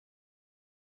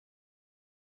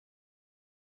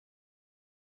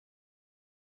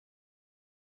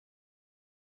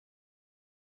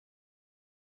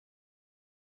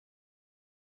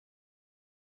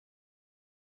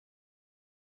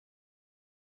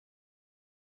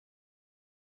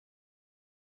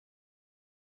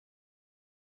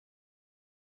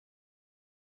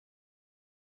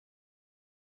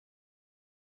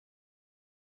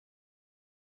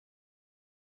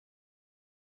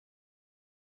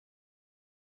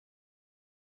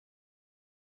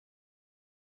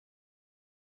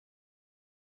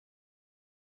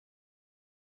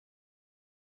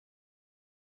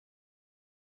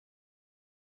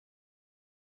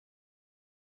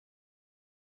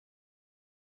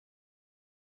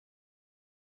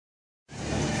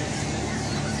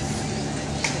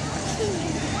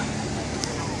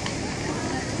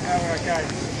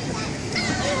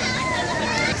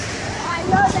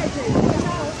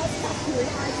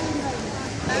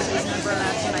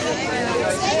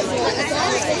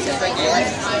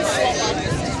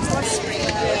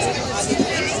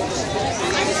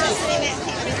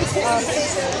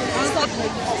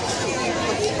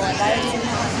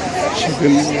지금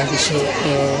여기서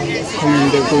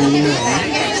공연되고 있는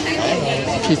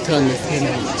피터와늑대는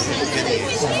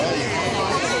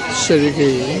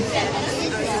세르게이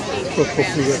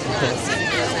프로코피예프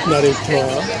나레이터와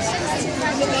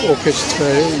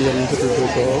오케스트라의 연주를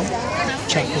두고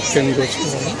작곡된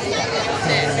것으로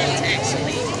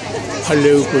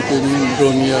할레우 고든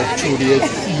로미오와 주리엣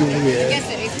이후에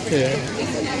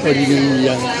어린이를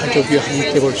위한 가족이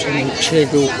함께 볼 수 있는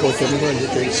최고 고전으로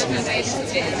알려져 있습니다.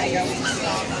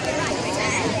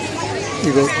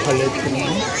 이곳 발레팀은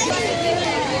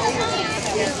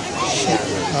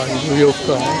뉴욕과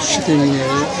시드니에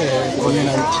공연한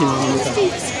팀입니다.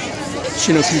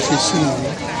 시노피시스는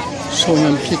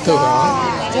소년 피터가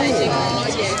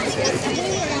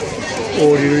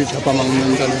오리를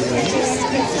잡아먹는다는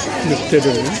늑대를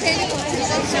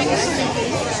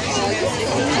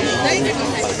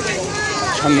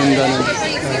잡는다는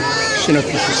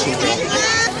시노피시스입니다.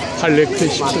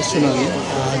 할레크시스는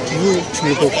아주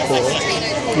즐겁고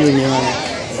유명한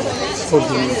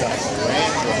곡입니다.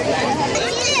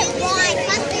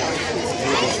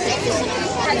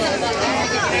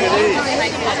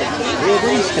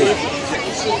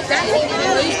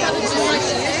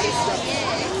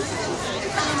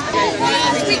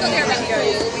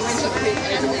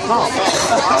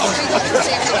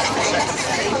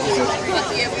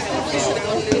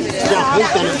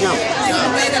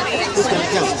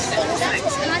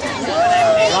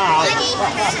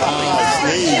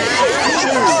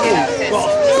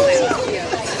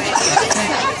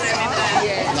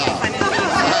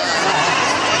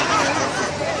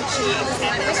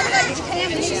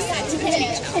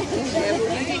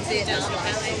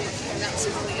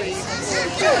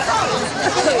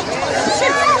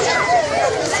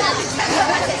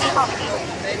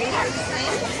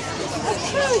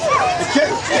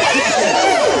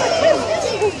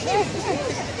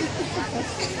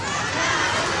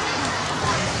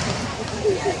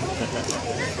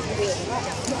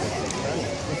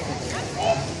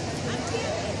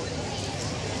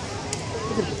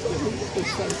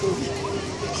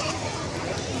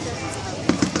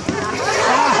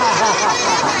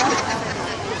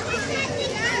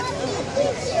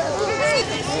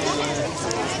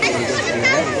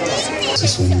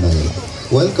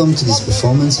 Welcome to this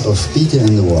performance of Peter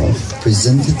and the Wolf,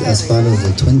 presented as part of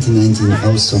the 2019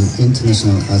 Awesome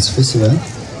International Arts Festival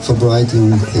for bright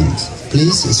young themes.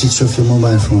 Please switch off your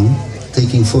mobile phone.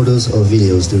 Taking photos or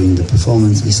videos during the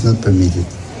performance is not permitted.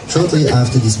 Shortly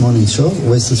after this morning show,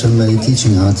 West Ocean Valley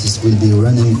teaching artists will be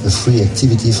running a free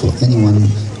activity for anyone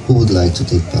who would like to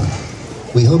take part.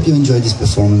 We hope you enjoy this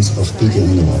performance of Peter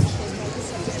and the Wolf.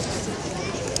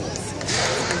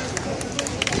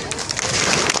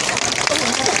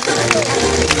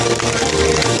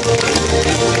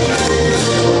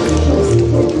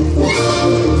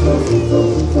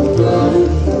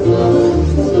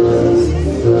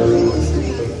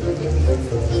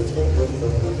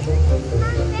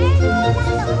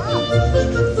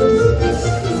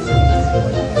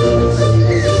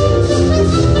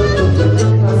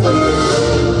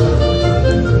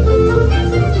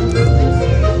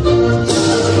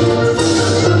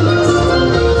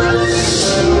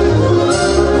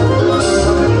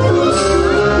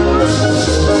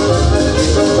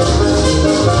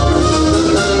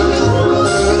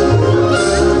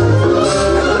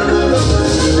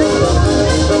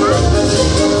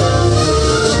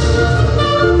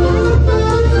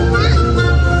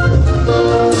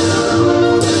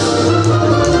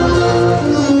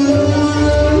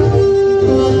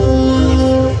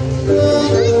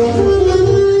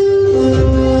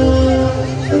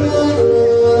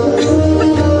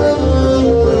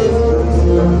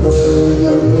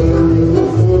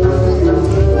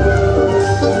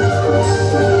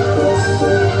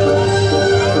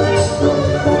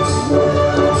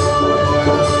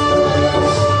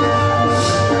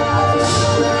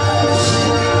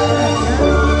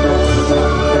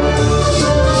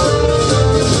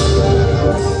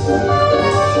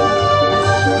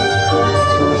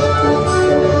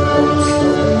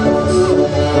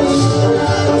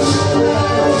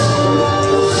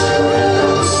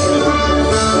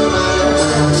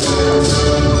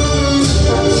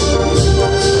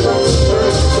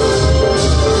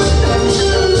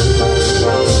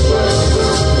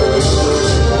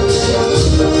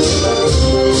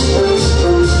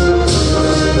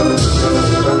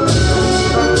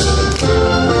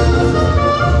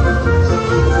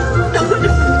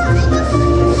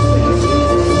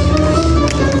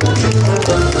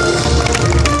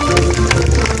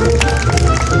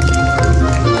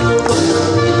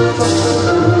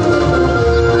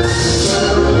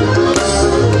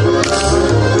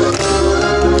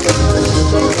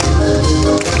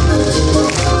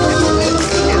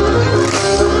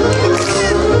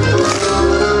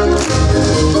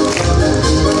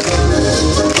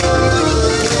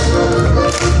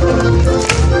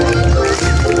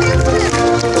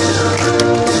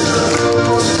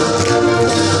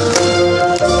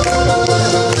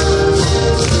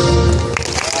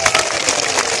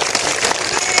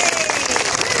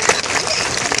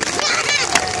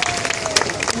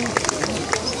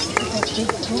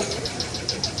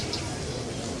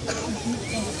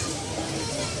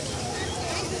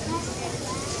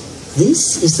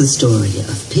 This is the story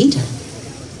of Peter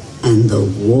and the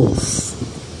wolf.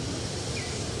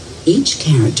 Each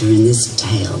character in this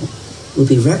tale will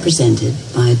be represented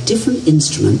by a different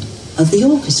instrument of the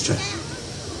orchestra.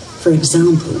 For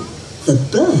example, the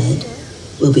bird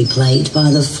will be played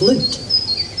by the flute,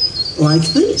 like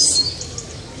this.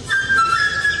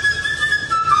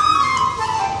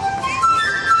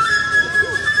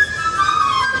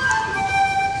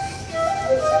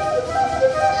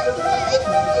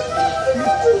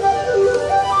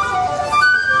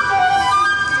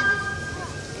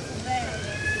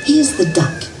 Here's the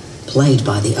duck, played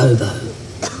by the oboe.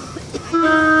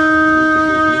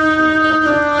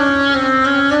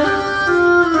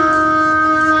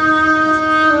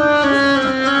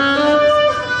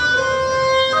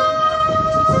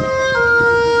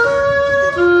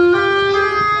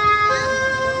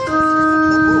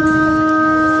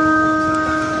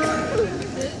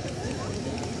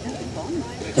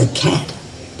 The cat,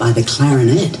 by the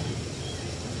clarinet.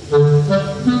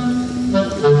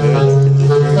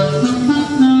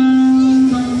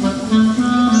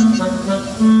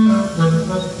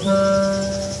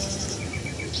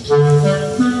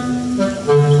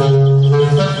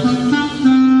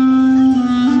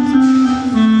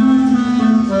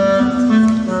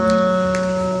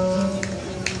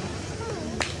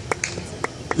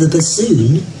 The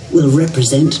bassoon will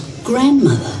represent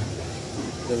grandmother.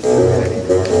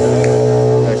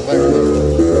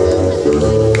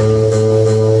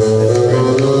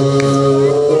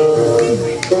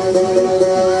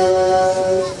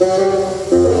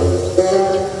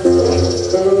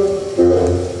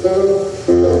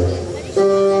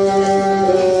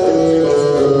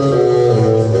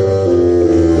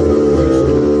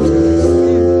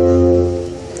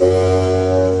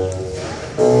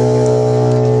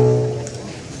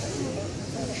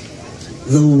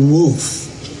 The wolf,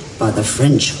 by the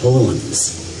French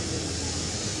horns.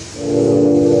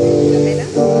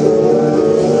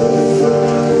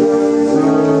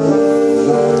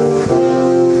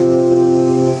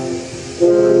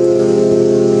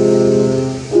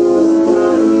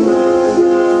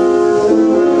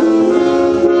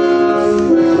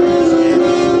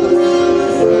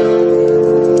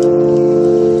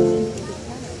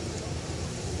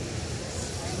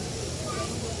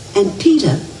 And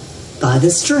Peter, by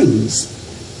the strings.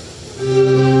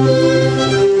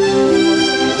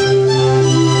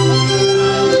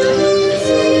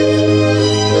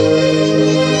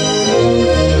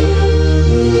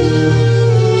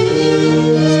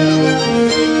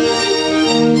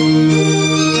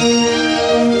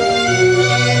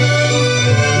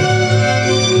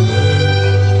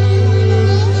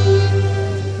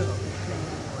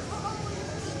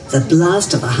 The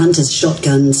blast of the hunter's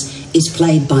shotguns is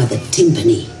played by the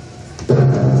timpani.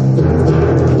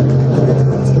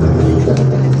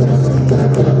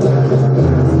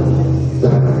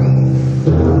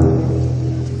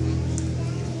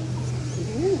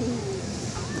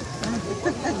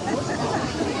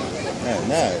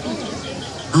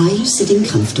 Are you sitting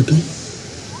comfortably?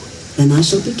 Then I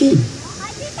shall begin.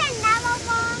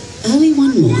 Early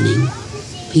one morning,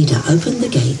 Peter opened the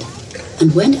gate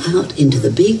and went out into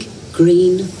the big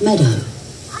green meadow.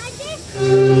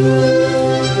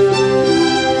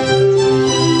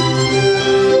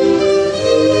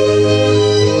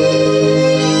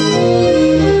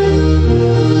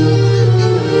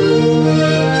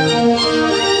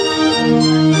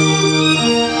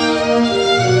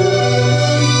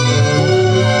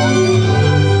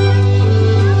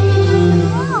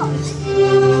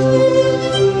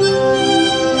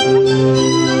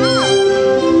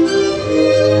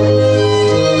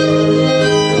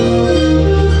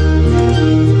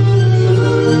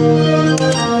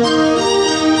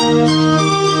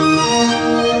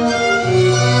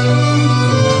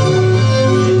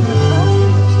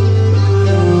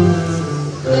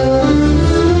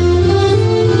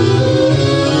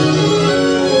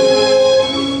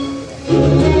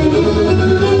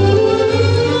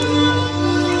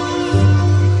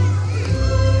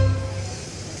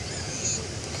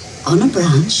 On a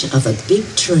branch of a big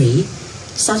tree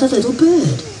sat a little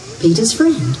bird Peter's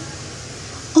friend.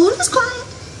 All is quiet,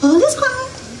 all is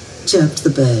quiet, chirped the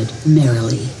bird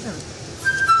merrily.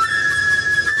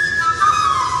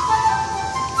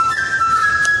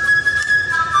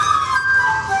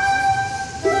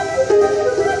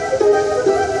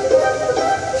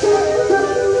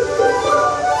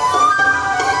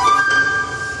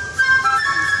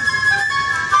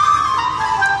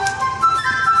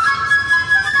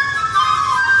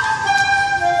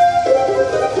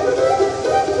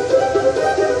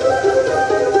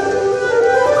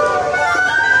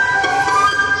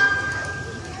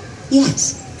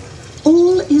 Yes,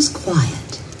 all is quiet.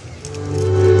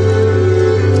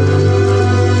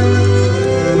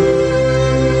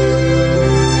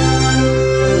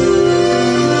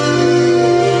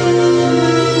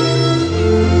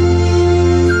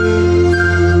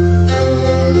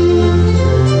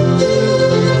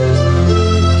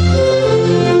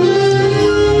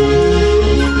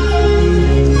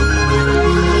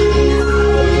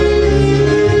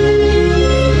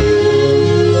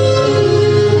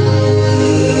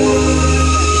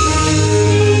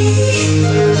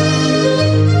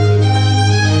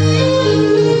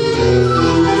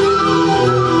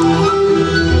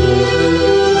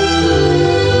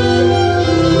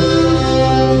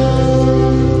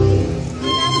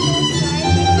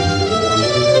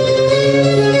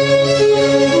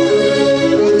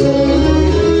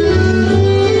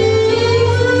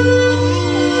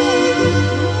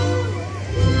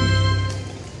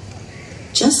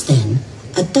 Just then,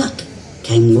 a duck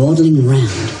came waddling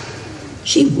round.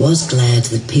 She was glad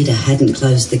that Peter hadn't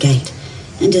closed the gate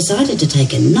and decided to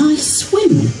take a nice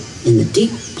swim in the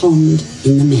deep pond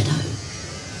in the meadow.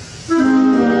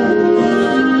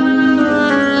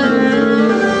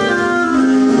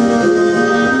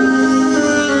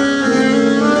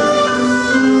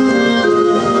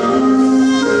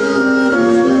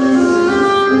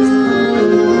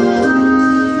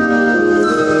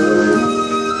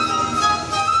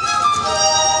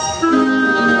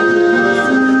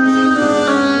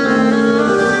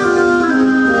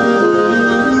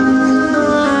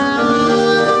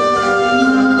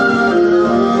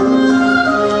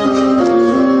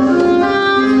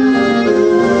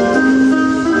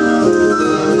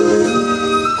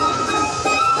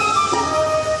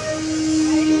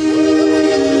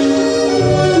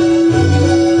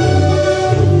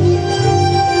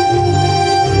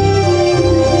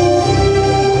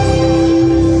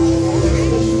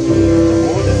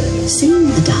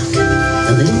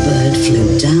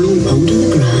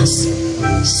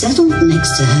 Settled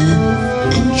next to her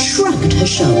and shrugged her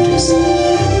shoulders.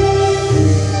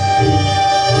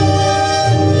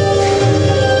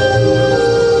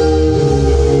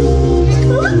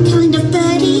 What kind of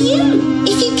bird are you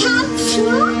if you can't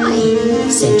fly?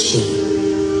 Said she.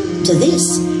 To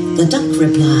this, the duck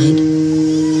replied,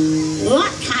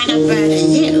 What kind of bird are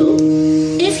you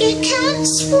if you can't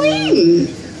swim?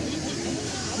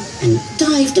 And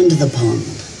dived into the pond.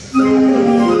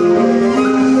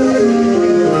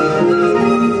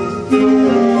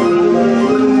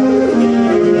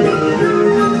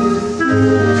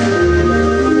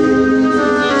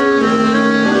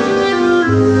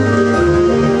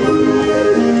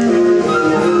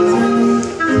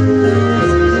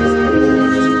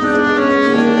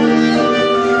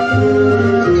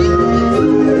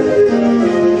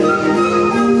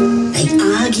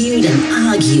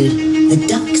 The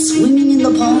duck swimming in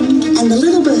the pond and the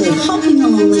little bird hopping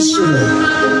along the shore.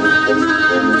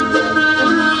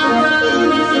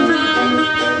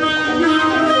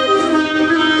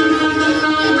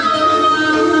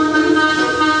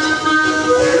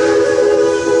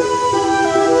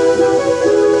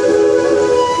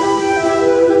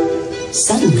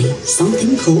 Suddenly,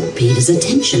 something caught Peter's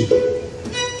attention.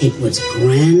 It was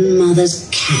Grandmother's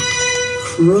cat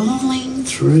crawling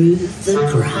through the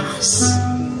grass.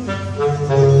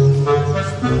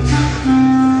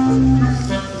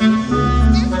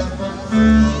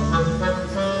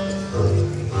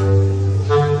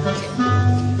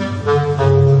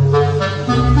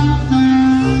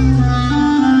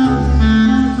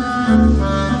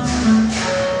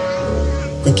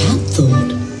 The cat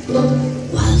thought,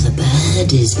 while the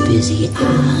bird is busy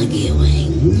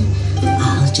arguing,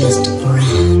 I'll just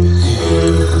grab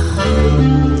her.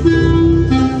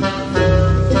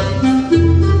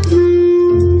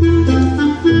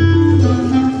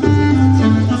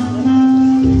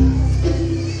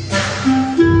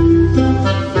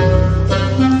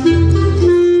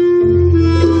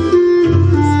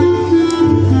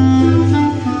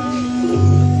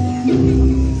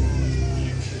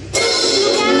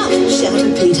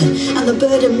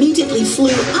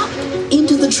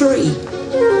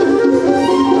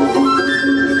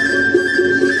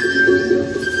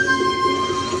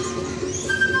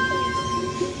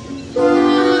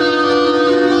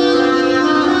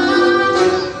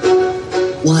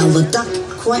 the duck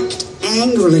quacked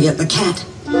angrily at the cat.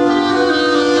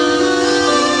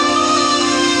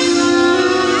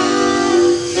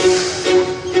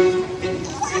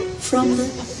 From the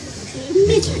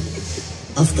middle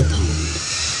of the pond.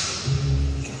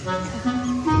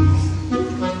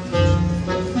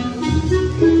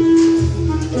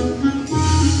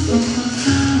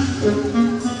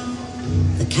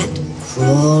 The cat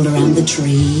crawled around the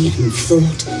tree and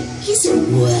thought, is it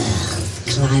worth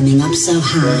climbing up so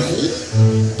high?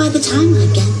 By the time I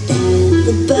get there,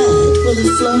 the bird will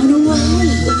have flown away.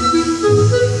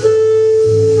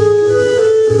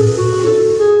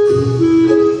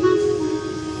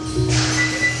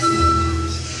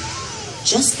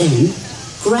 Just then,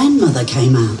 Grandmother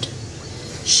came out.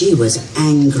 She was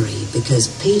angry because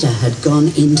Peter had gone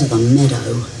into the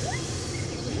meadow.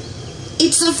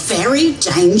 It's a very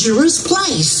dangerous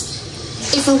place.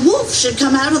 If a wolf should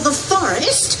come out of the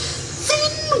forest,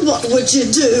 then what would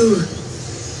you do?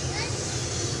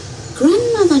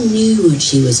 Grandmother knew what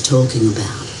she was talking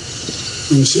about.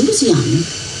 When she was young,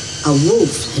 a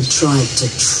wolf had tried to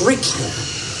trick her.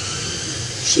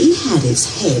 She had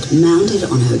its head mounted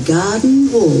on her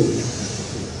garden wall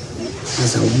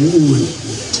as a warning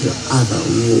to other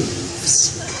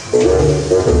wolves.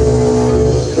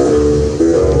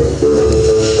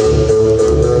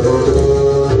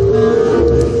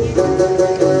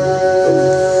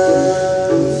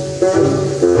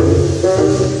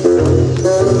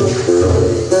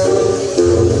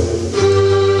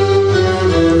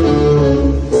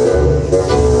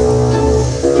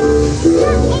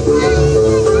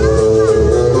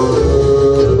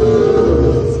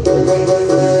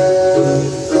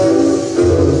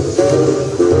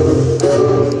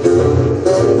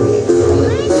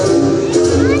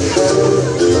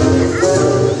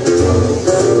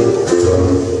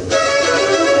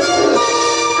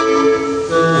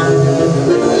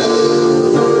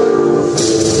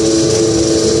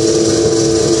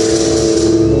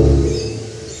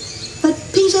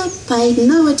 Paid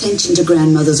no attention to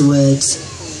Grandmother's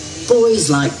words. Boys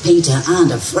like Peter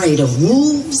aren't afraid of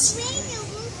wolves.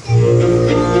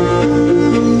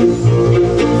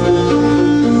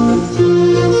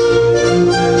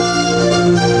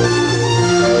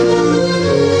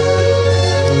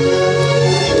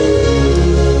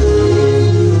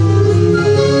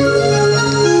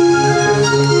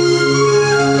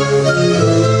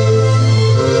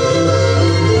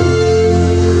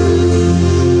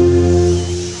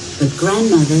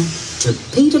 Grandmother took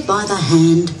Peter by the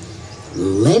hand,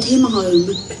 led him home,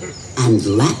 and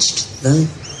latched the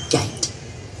gate.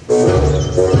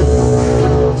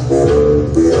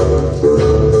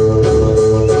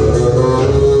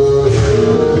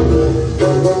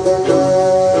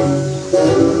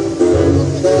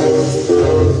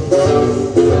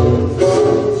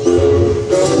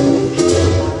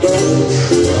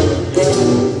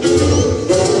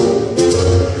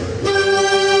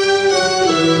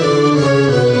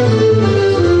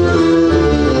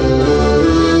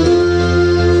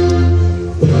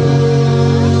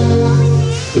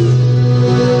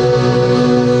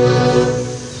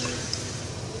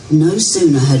 No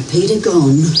sooner had Peter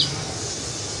gone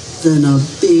than a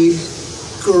big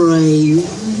grey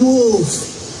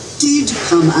wolf did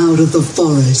come out of the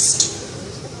forest.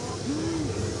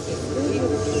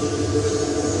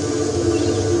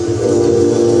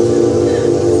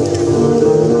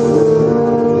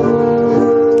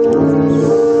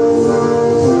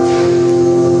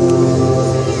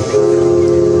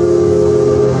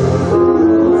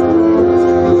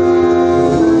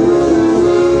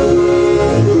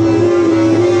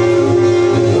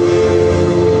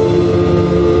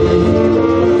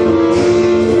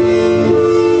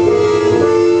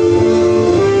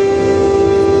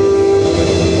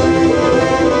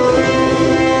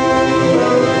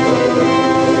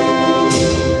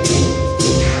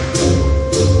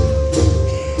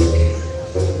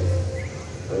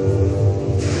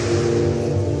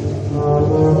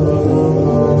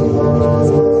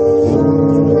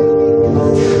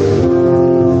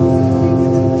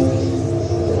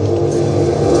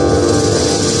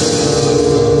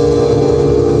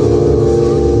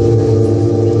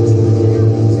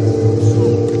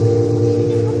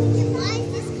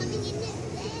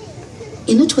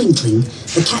 In a twinkling,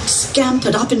 the cat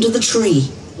scampered up into the tree.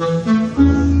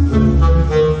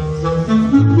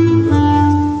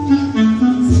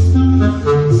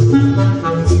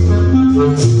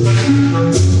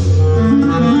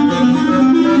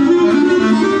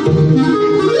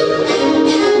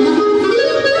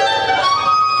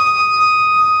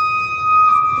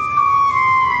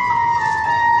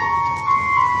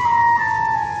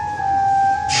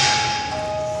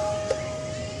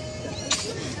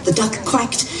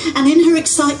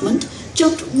 excitement,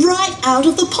 jumped right out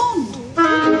of the pond.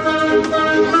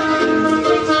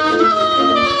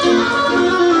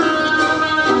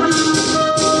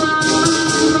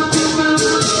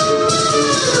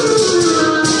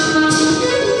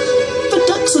 But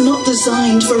ducks are not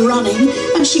designed for running,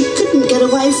 and she couldn't get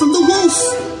away from the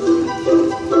wolf.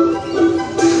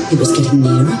 He was getting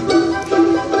nearer,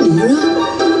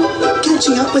 nearer,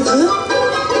 catching up with her.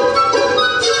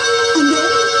 And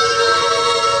then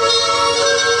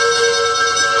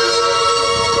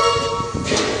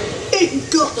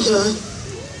it got her,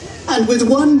 and with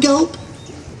one gulp,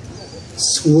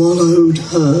 swallowed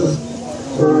her.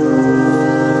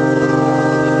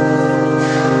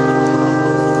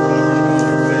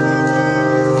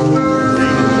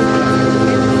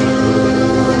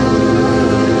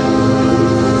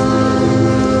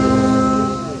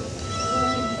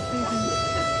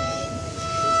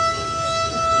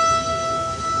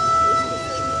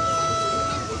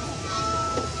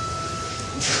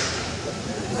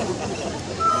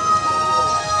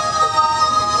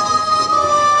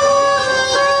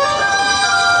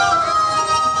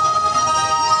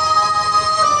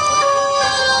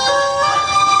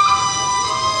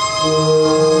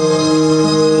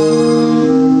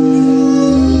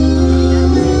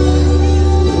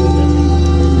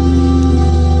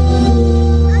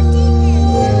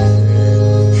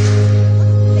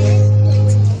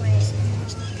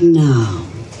 Now,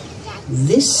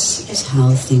 this is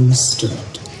how things stood.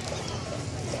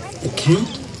 The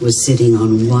cat was sitting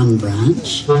on one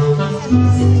branch.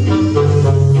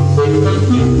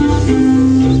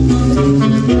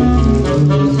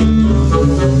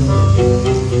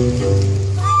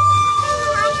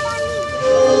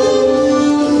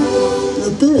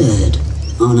 The bird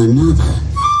on another.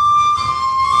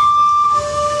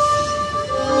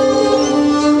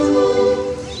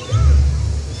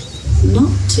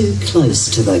 Not too close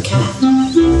to the cat.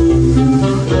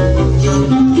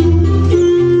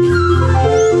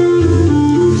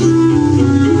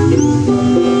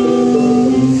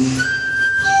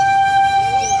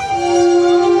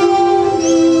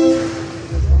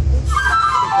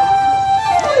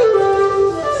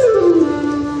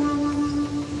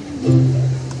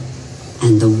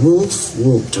 And the wolf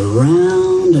walked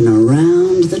around and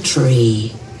around the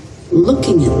tree,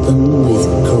 looking at them with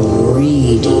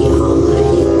greedy eyes.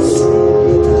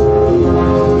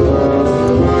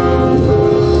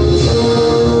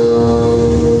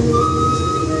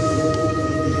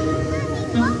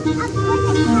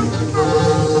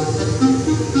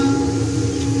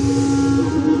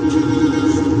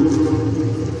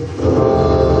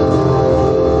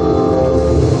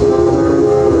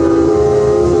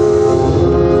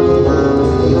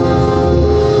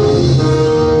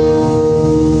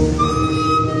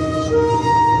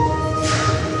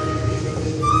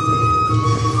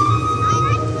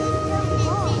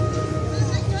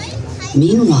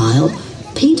 Meanwhile,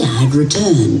 Peter had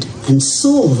returned and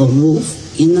saw the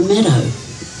wolf in the meadow.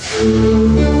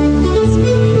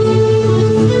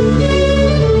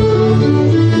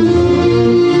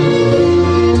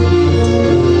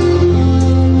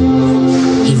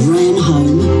 He ran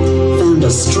home, found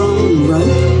a strong rope,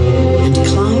 and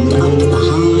climbed up the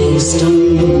high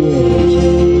stone wall.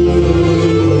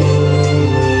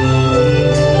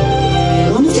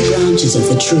 One of the branches of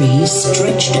the tree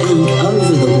stretched out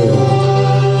over the wall.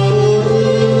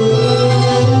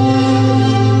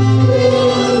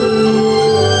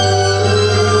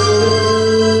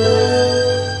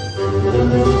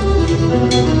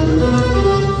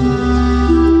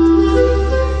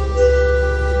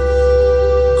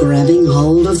 Grabbing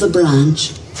hold of the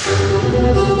branch,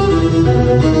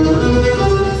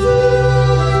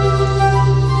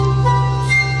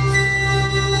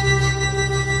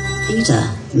 Peter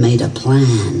made a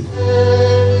plan.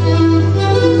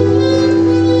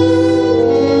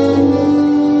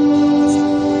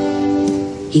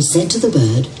 He said to the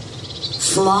bird,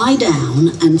 "Fly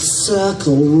down and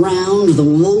circle round the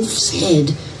wolf's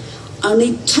head.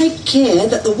 Only take care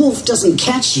that the wolf doesn't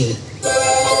catch you."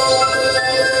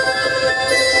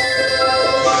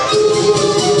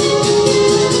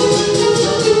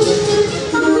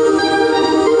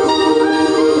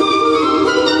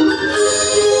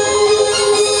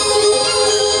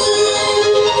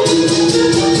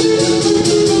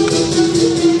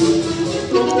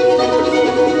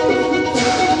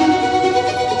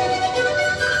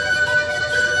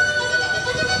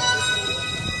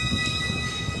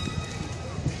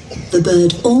 The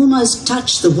bird almost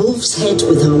touched the wolf's head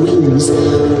with her wings,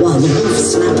 while the wolf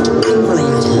snapped angrily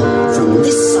at her from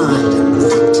this side and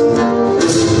that.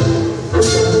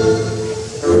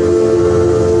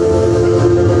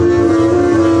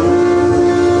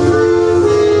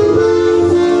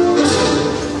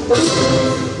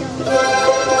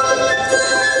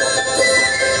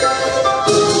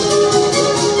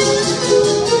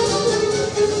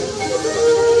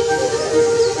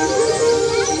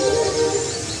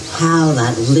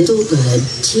 bird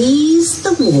teased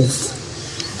the wolf.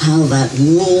 How that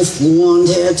wolf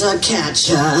wanted to catch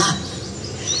her.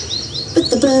 But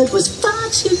the bird was far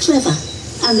too clever,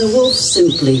 and the wolf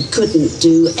simply couldn't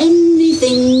do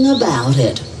anything about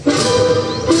it.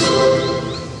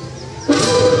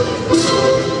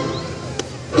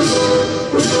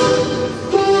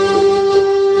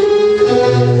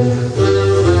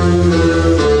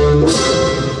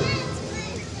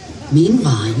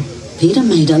 Meanwhile, Peter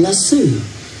made a lasso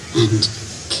and,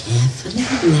 carefully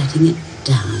letting it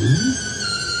down,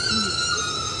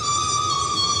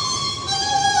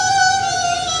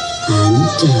 and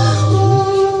down,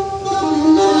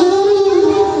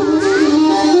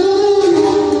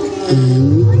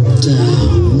 and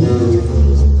down,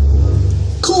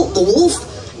 caught the wolf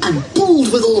and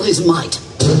pulled with all his might.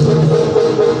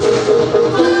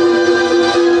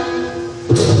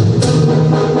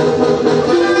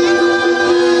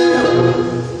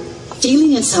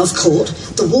 Feeling itself caught,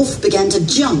 the wolf began to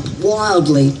jump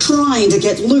wildly, trying to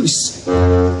get loose.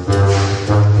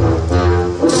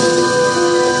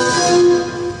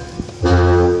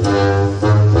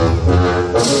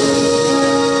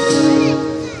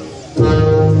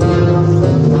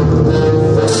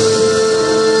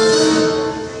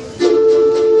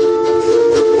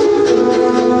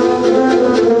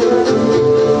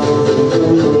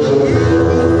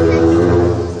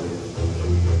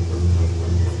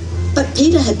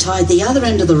 Peter had tied the other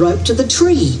end of the rope to the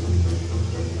tree.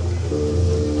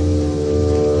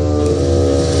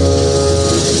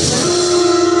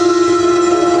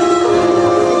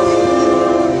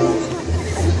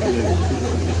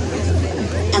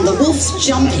 And the wolf's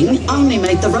jumping only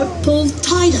made the rope pull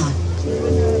tighter.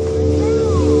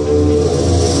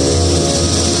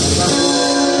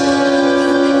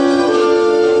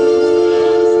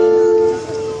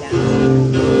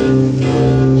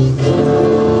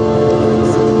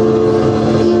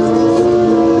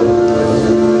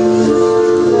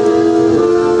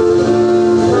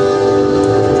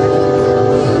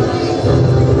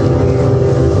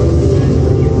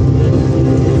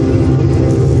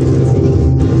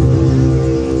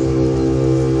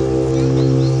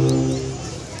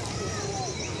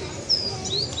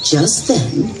 Just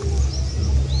then,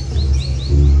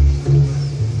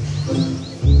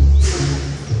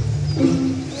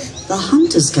 the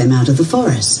hunters came out of the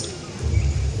forest.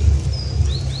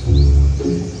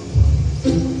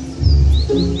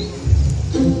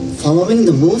 Following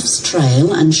the wolf's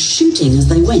trail and shooting as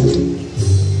they went.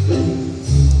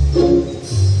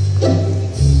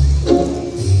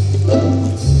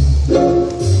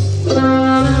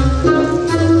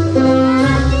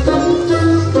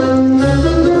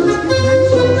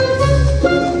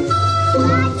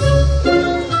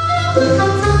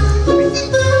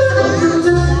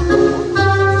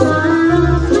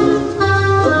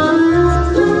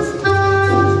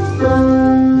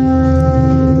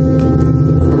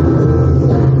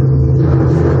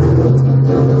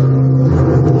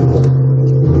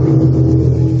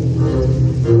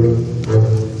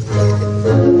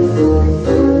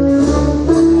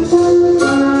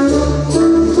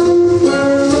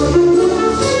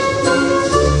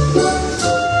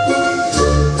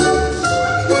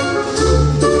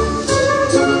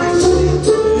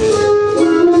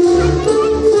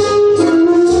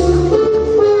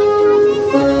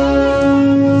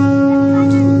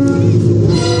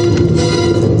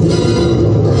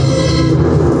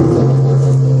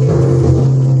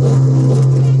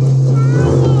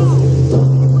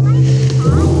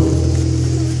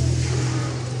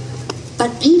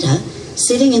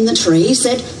 Sitting in the tree,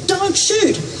 said, "Don't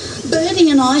shoot!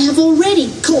 Bertie and I have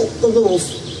already caught the wolf.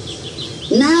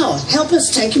 Now help us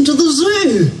take him to the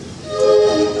zoo."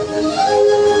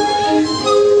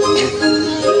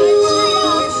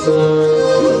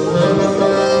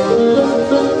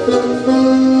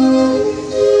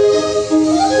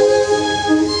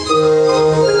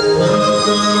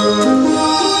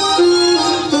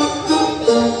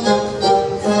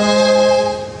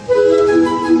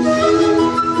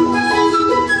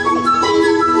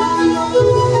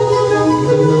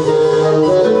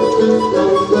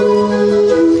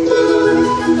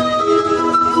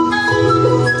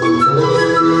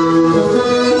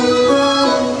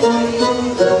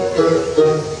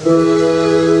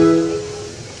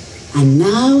 And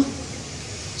now,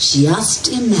 just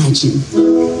imagine.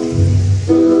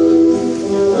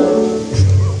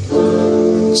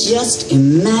 Just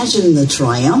imagine the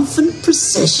triumphant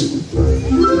procession.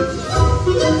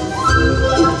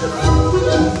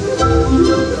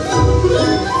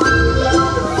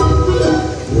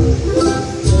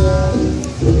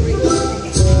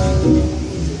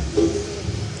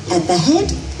 At the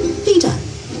head, Peter.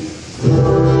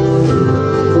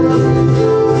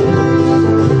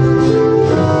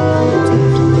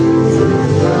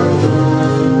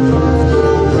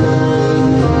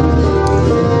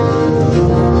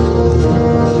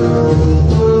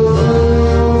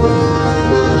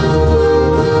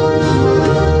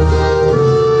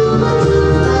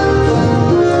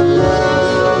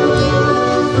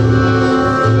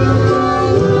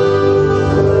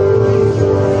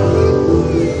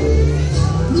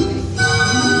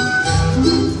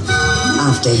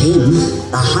 After him,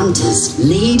 the hunters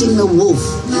leading the wolf.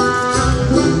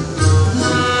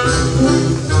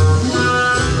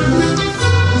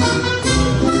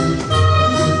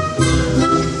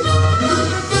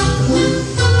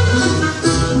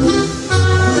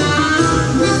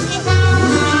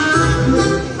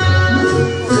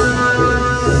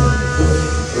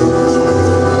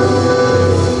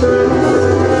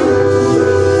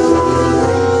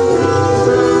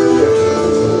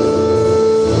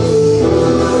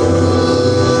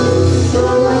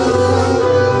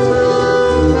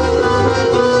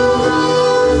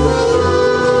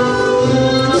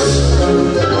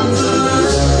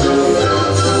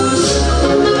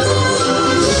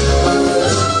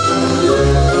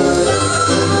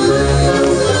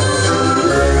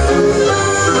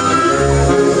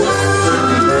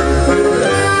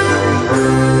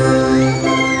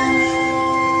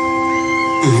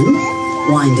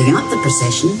 Winding up the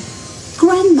procession,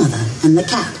 Grandmother and the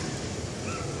cat.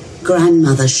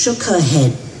 Grandmother shook her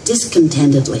head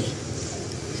discontentedly.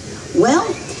 Well,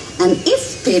 and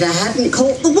if Peter hadn't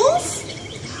caught the wolf,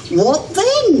 what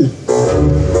then?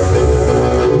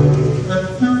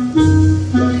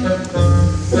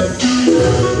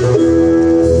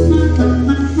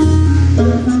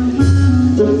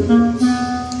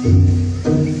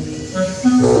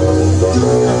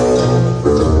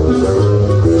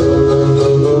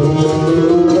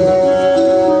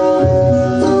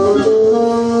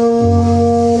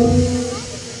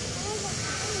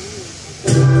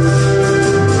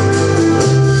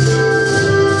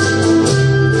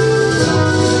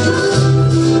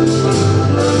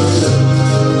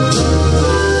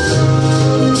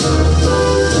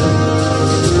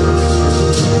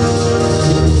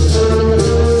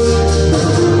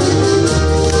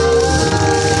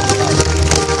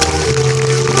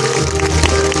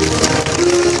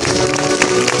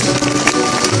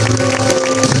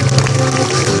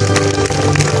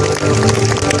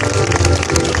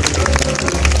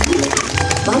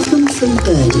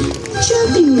 Birdie,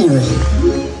 chirping merrily.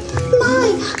 My,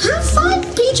 how fine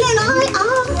Peter and I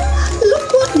are! Look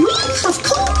what we have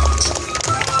caught!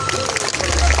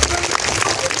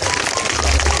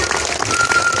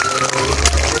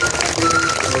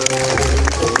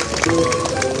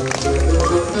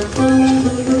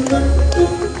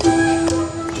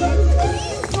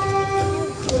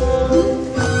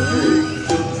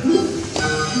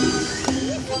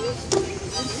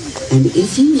 And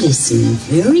if you listen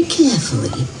very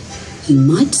carefully, you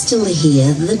might still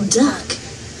hear the duck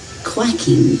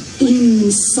quacking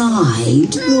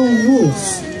inside the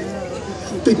wolf,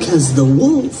 because the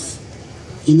wolf,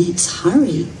 in its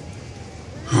hurry,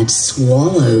 had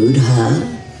swallowed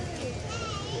her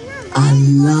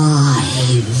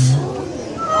alive.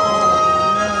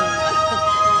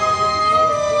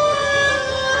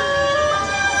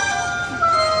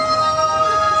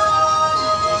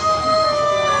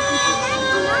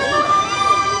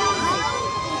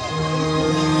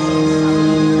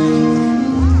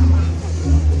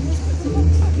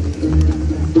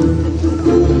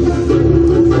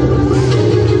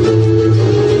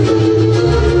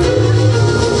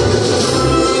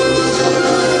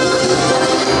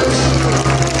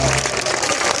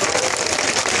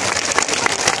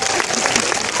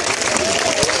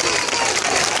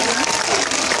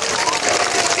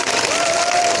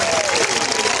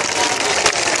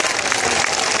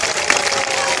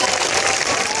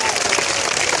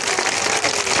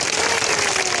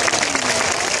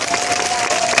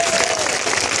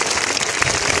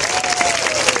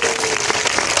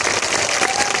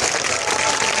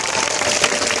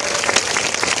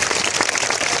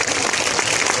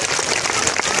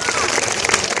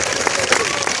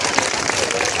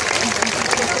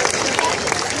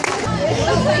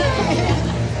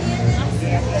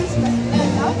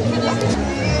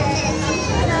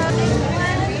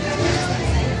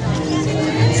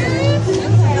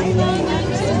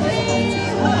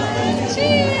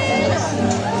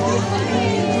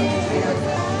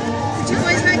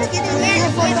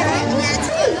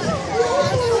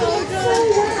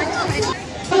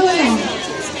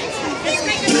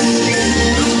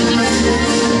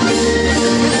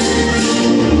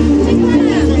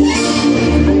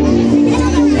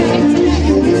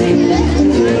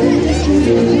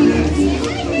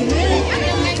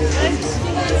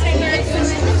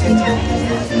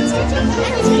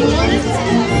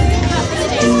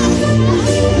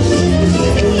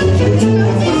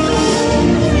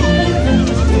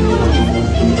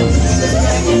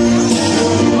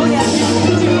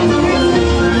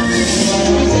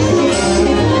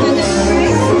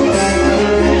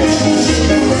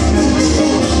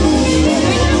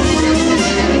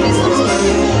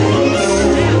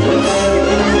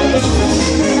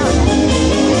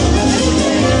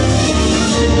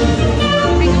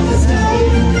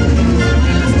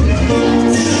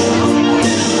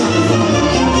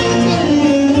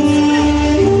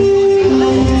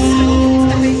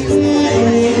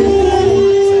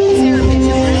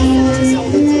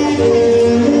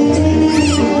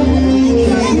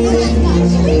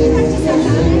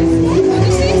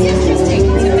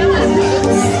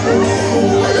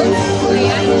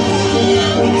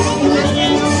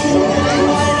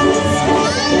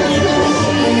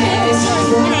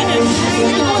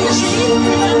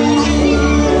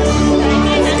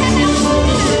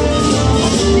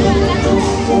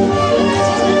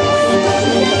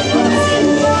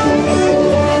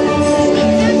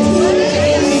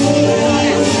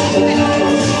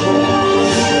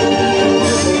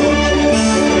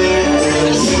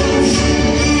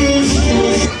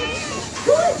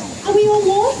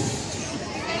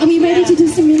 you ready to do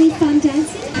some really fun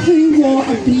dancing? Who wore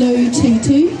a blue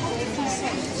tutu?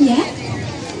 Yeah?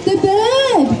 The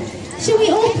bird! Shall we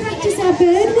all practice our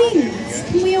bird wings?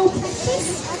 Can we all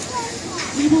practice?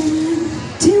 With 1,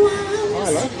 2 arms.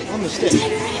 Hello, on the step. You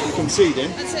can see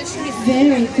them.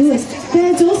 Very good.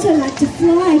 Birds also like to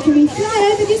fly. Can we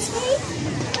fly over this way?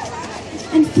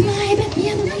 And fly back the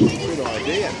other way? Good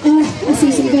idea. Oh, I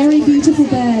see some very beautiful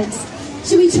birds.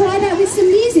 Shall we try that with some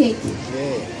music?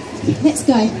 Yeah. Let's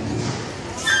go.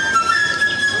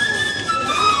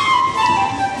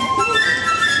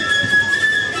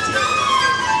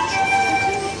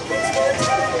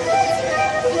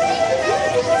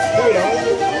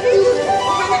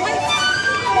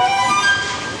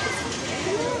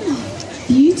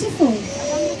 Beautiful.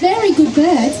 Very good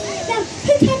birds. Now,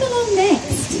 who came along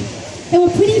next? They were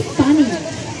pretty funny.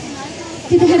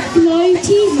 Did they have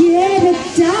floaties? Yeah, the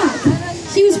duck.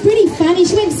 She was pretty funny.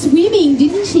 She went swimming,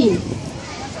 didn't she?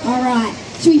 All right.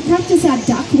 Should we practice our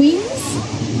duck wings?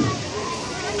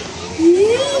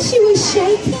 Yeah, she was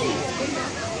shaking.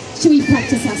 Should we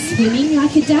practice our swimming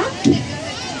like a duck?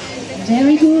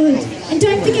 Very good. And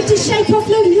don't forget to shake off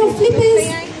your flippers.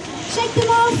 Shake them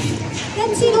off.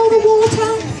 That's in all the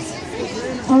water.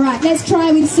 All right, let's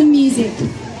try with some music.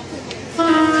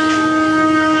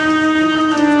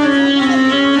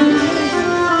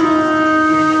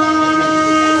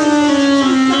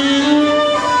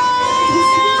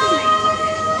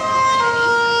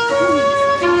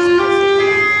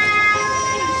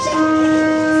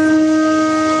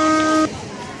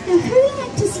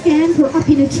 Up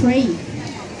in a tree.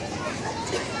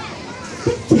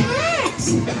 The cat!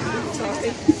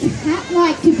 The cat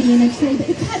liked to be in a tree, but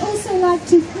the cat also liked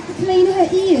to clean her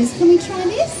ears. Can we try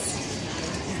this?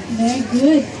 Very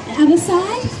good. The other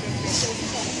side.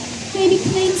 Maybe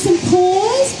clean some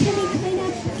paws. Can we clean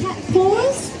our cat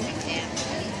paws?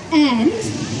 And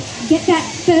get that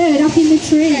bird up in the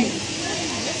tree.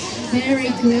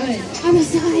 Very good. Other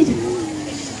side.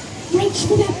 Reach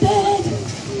for that bird.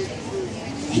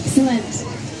 Excellent.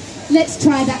 Let's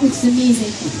try that with some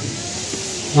music.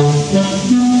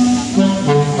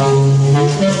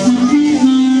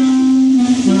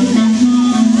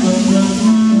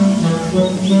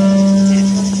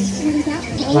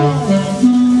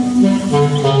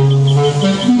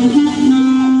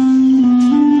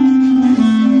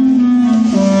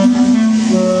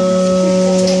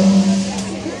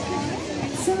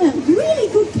 Excellent. Really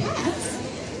good cats.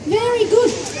 Very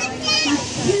good.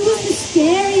 Who was the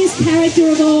scariest character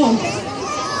of all?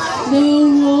 The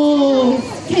wolf.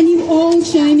 Can you all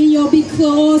show me your big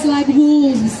claws like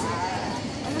wolves?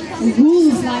 The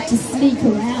wolves like to sneak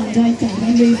around, don't they?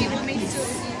 They move like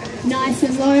this. Nice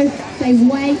and low. They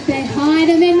wait, they hide,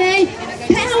 and then they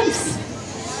pounce.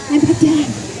 And back down.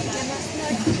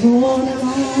 They crawl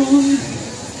along.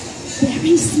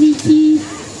 Very sneaky.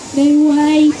 They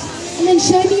wait. And then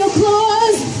show me your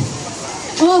claws.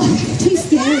 Oh, too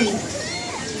scary.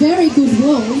 Very good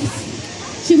wolves.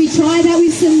 Should we try that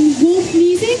with some wolf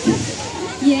music?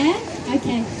 Yeah?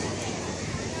 Okay.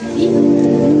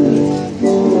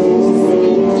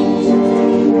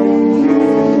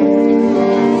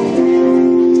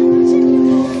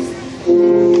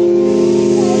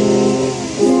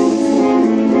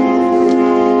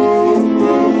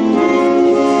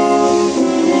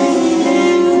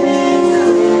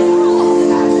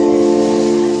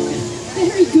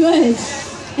 Very good.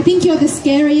 I think you're the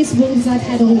scariest wolves I've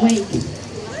had all week.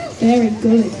 Very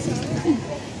good.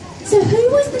 So who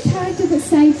was the character that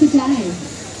saved the day?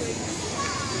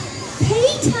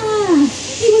 Peter!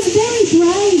 He was very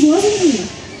brave, wasn't he?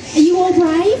 Are you all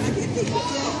brave?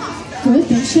 Good,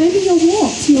 then show me your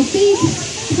walks, your big,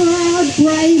 proud,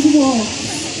 brave walk.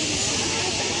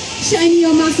 Show me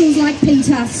your muscles like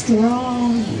Peter,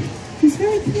 strong. He's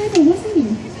very clever, wasn't he?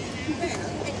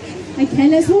 Okay,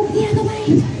 let's walk the other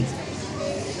way.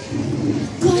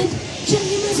 Good, show me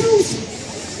your muscles.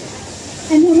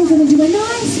 And then we're going to do a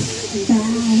nice bow,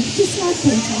 just like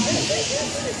Peter.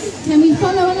 Can we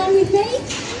follow along with me?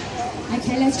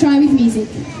 Okay, let's try with music.